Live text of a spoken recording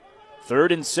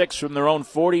3rd and 6 from their own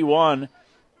 41.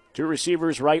 2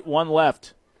 receivers right, 1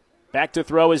 left. Back to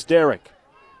throw is Derrick.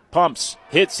 Pumps,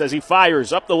 hits as he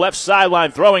fires up the left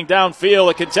sideline, throwing downfield,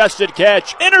 a contested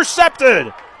catch,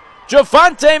 intercepted!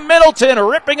 Javonte Middleton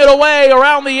ripping it away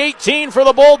around the 18 for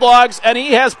the Bulldogs, and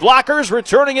he has blockers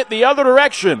returning it the other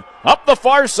direction. Up the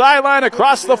far sideline,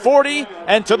 across the 40,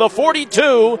 and to the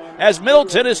 42, as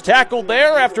Middleton is tackled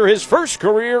there after his first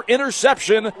career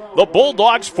interception. The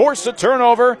Bulldogs force a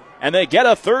turnover, and they get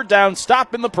a 3rd down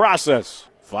stop in the process.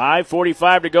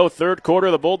 5:45 to go, 3rd quarter.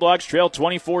 The Bulldogs trail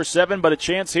 24-7, but a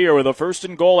chance here with a 1st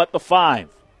and goal at the 5.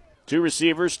 2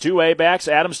 receivers, 2 A-backs.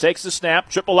 Adams takes the snap.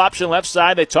 Triple option left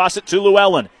side. They toss it to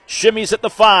Llewellyn. Shimmies at the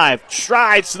 5.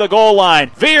 Strides to the goal line.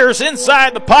 Veers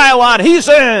inside the pylon. He's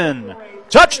in.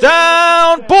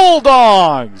 Touchdown,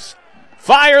 Bulldogs.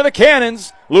 Fire the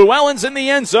cannons. Llewellyn's in the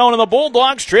end zone, and the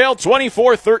Bulldogs trail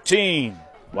 24-13.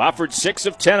 Wofford 6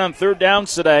 of 10 on 3rd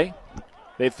downs today.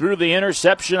 They threw the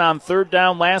interception on 3rd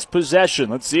down last possession.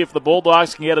 Let's see if the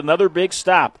Bulldogs can get another big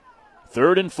stop.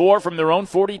 3rd and 4 from their own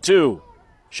 42.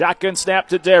 Shotgun snap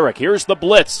to Derrick. Here's the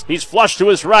blitz. He's flushed to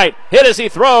his right. Hit as he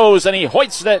throws, and he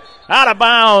hoists it out of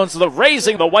bounds,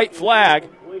 raising the white flag.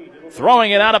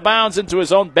 Throwing it out of bounds into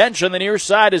his own bench on the near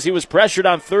side as he was pressured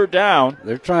on 3rd down.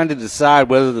 They're trying to decide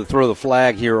whether to throw the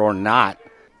flag here or not.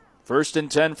 1st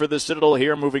and 10 for the Citadel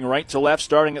here, moving right to left,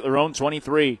 starting at their own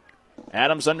 23.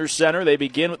 Adams under center. They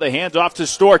begin with the handoff to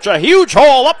Storch. A huge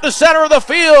hole up the center of the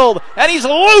field, and he's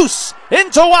loose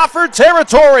into Wofford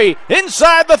territory.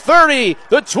 Inside the 30,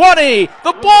 the 20.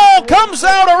 The ball comes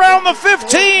out around the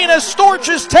 15 as Storch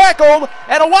is tackled,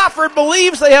 and Wofford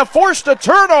believes they have forced a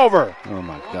turnover. Oh,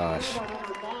 my gosh.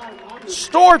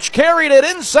 Storch carried it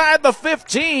inside the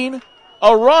 15.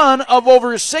 A run of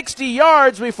over 60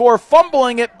 yards before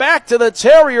fumbling it back to the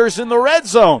Terriers in the red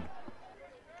zone.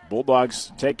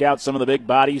 Bulldogs take out some of the big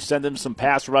bodies, send them some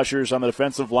pass rushers on the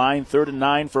defensive line. 3rd and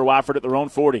 9 for Wofford at their own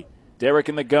 40. Derrick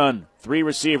in the gun. 3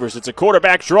 receivers. It's a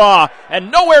quarterback draw,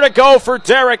 and nowhere to go for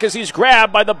Derrick as he's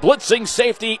grabbed by the blitzing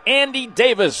safety, Andy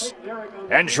Davis,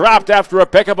 and dropped after a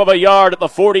pickup of a yard at the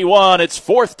 41. It's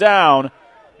 4th down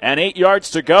and 8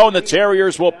 yards to go, and the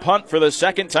Terriers will punt for the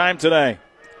 2nd time today.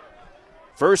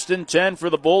 1st and 10 for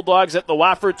the Bulldogs at the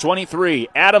Wofford 23.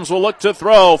 Adams will look to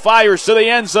throw. Fires to the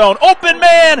end zone. Open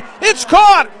man. It's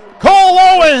caught. Cole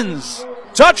Owens.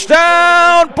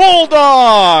 Touchdown,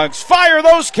 Bulldogs. Fire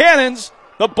those cannons.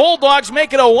 The Bulldogs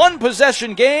make it a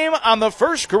 1-possession game on the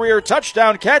first career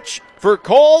touchdown catch for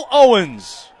Cole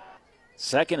Owens.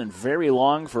 2nd and very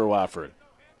long for Wofford.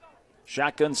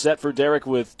 Shotgun set for Derrick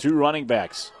with 2 running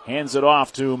backs. Hands it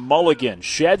off to Mulligan.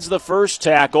 Sheds the first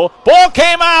tackle. Ball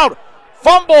came out.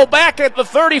 Fumble back at the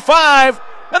 35,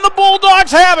 and the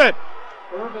Bulldogs have it.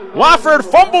 Wofford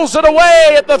fumbles it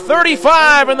away at the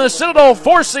 35, and the Citadel,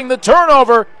 forcing the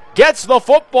turnover, gets the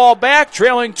football back,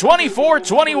 trailing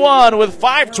 24-21 with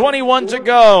 5:21 to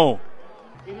go.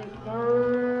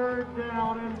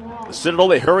 The Citadel,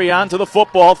 they hurry on to the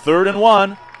football, 3rd and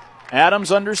 1.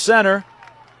 Adams under center.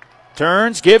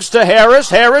 Turns, gives to Harris.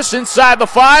 Harris inside the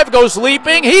 5, goes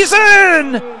leaping. He's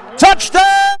in!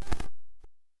 Touchdown!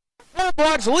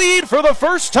 Bulldogs lead for the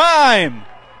first time.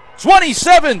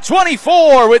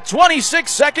 27-24 with 26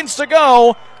 seconds to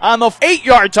go on the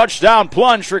 8-yard touchdown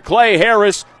plunge for Clay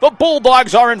Harris. The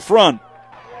Bulldogs are in front.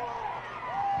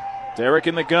 Derrick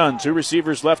in the gun. 2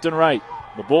 receivers left and right.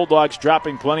 The Bulldogs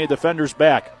dropping plenty of defenders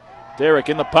back. Derrick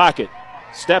in the pocket.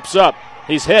 Steps up.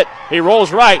 He's hit. He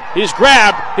rolls right. He's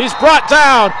grabbed. He's brought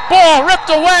down. Ball ripped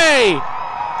away.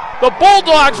 The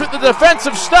Bulldogs with the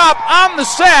defensive stop on the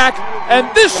sack,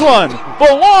 and this one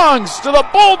belongs to the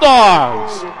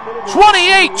Bulldogs.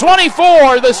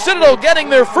 28-24, the Citadel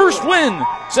getting their first win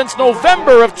since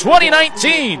November of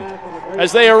 2019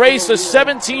 as they erase a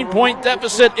 17-point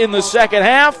deficit in the second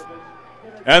half.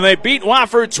 And they beat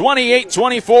Wofford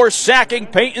 28-24, sacking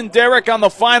Peyton Derrick on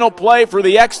the final play for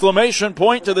the exclamation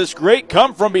point to this great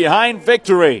come-from-behind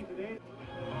victory.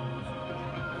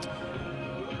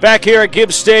 Back here at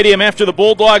Gibbs Stadium after the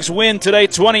Bulldogs win today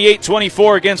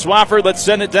 28-24 against Wofford. Let's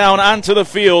send it down onto the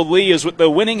field. Lee is with the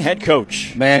winning head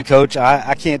coach. Man, Coach,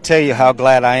 I can't tell you how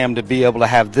glad I am to be able to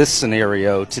have this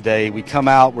scenario today. We come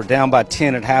out, we're down by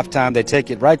 10 at halftime. They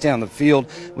take it right down the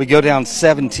field. We go down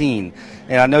 17.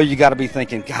 And I know you got to be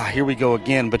thinking, God, here we go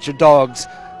again. But your Dogs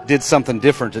did something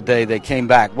different today. They came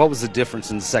back. What was the difference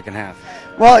in the second half?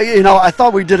 Well, I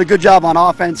thought we did a good job on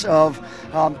offense of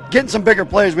getting some bigger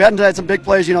plays. We hadn't had some big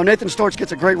plays. Nathan Storch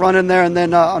gets a great run in there, and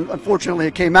then unfortunately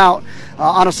it came out.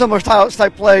 On a similar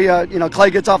type play, Clay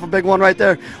gets off a big one right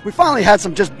there. We finally had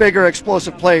some just bigger,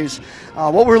 explosive plays.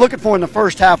 What we were looking for in the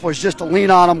first half was just to lean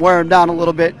on them, wear them down a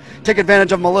little bit, take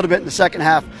advantage of them a little bit in the second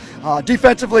half.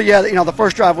 Defensively, the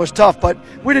first drive was tough, but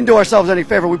we didn't do ourselves any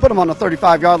favor. We put them on the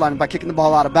 35-yard line by kicking the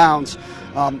ball out of bounds.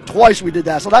 Twice we did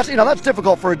that, so that's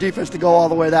difficult for a defense to go all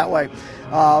the way that way.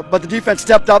 But the defense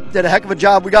stepped up, did a heck of a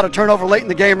job. We got a turnover late in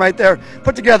the game right there,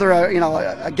 put together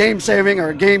a game-saving or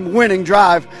a game-winning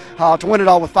drive to win it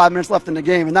all with 5 minutes left in the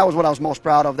game, and that was what I was most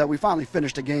proud of, that we finally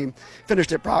finished the game,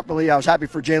 finished it properly. I was happy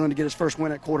for Jalen to get his first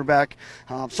win at quarterback,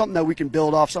 something that we can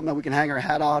build off, something that we can hang our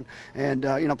hat on, and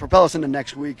propel us into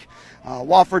next week.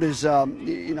 Wofford is,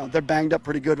 they're banged up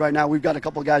pretty good right now. We've got a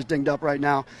couple of guys dinged up right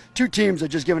now. Two teams that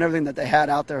just given everything that they had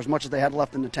out there, as much as they had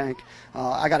left in the tank.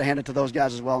 I got to hand it to those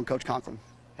guys as well, and Coach Conklin.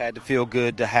 Had to feel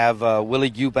good to have Willie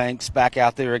Eubanks back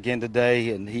out there again today,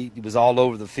 and he was all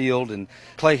over the field. And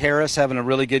Clay Harris having a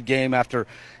really good game after,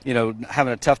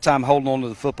 having a tough time holding on to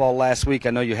the football last week.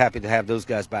 I know you're happy to have those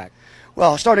guys back.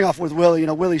 Well, starting off with Willie,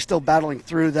 Willie's still battling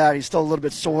through that. He's still a little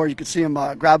bit sore. You could see him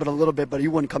grab it a little bit, but he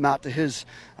wouldn't come out to his,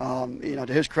 to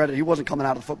his credit. He wasn't coming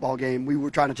out of the football game. We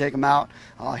were trying to take him out.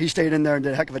 He stayed in there and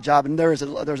did a heck of a job. And there's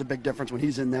a big difference when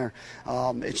he's in there.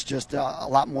 It's just a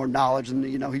lot more knowledge, and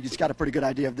he's got a pretty good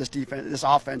idea of this defense, this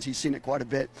offense. He's seen it quite a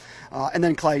bit. And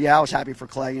then Clay, I was happy for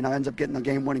Clay. Ends up getting the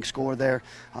game-winning score there.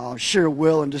 Sheer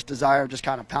will and just desire, just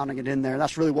kind of pounding it in there. And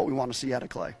that's really what we want to see out of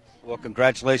Clay. Well,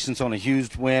 congratulations on a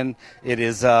huge win. It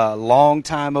is a long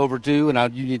time overdue,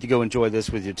 and you need to go enjoy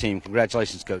this with your team.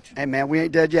 Congratulations, Coach. Hey, man, we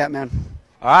ain't dead yet, man.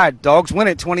 All right, Dogs win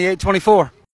it 28-24.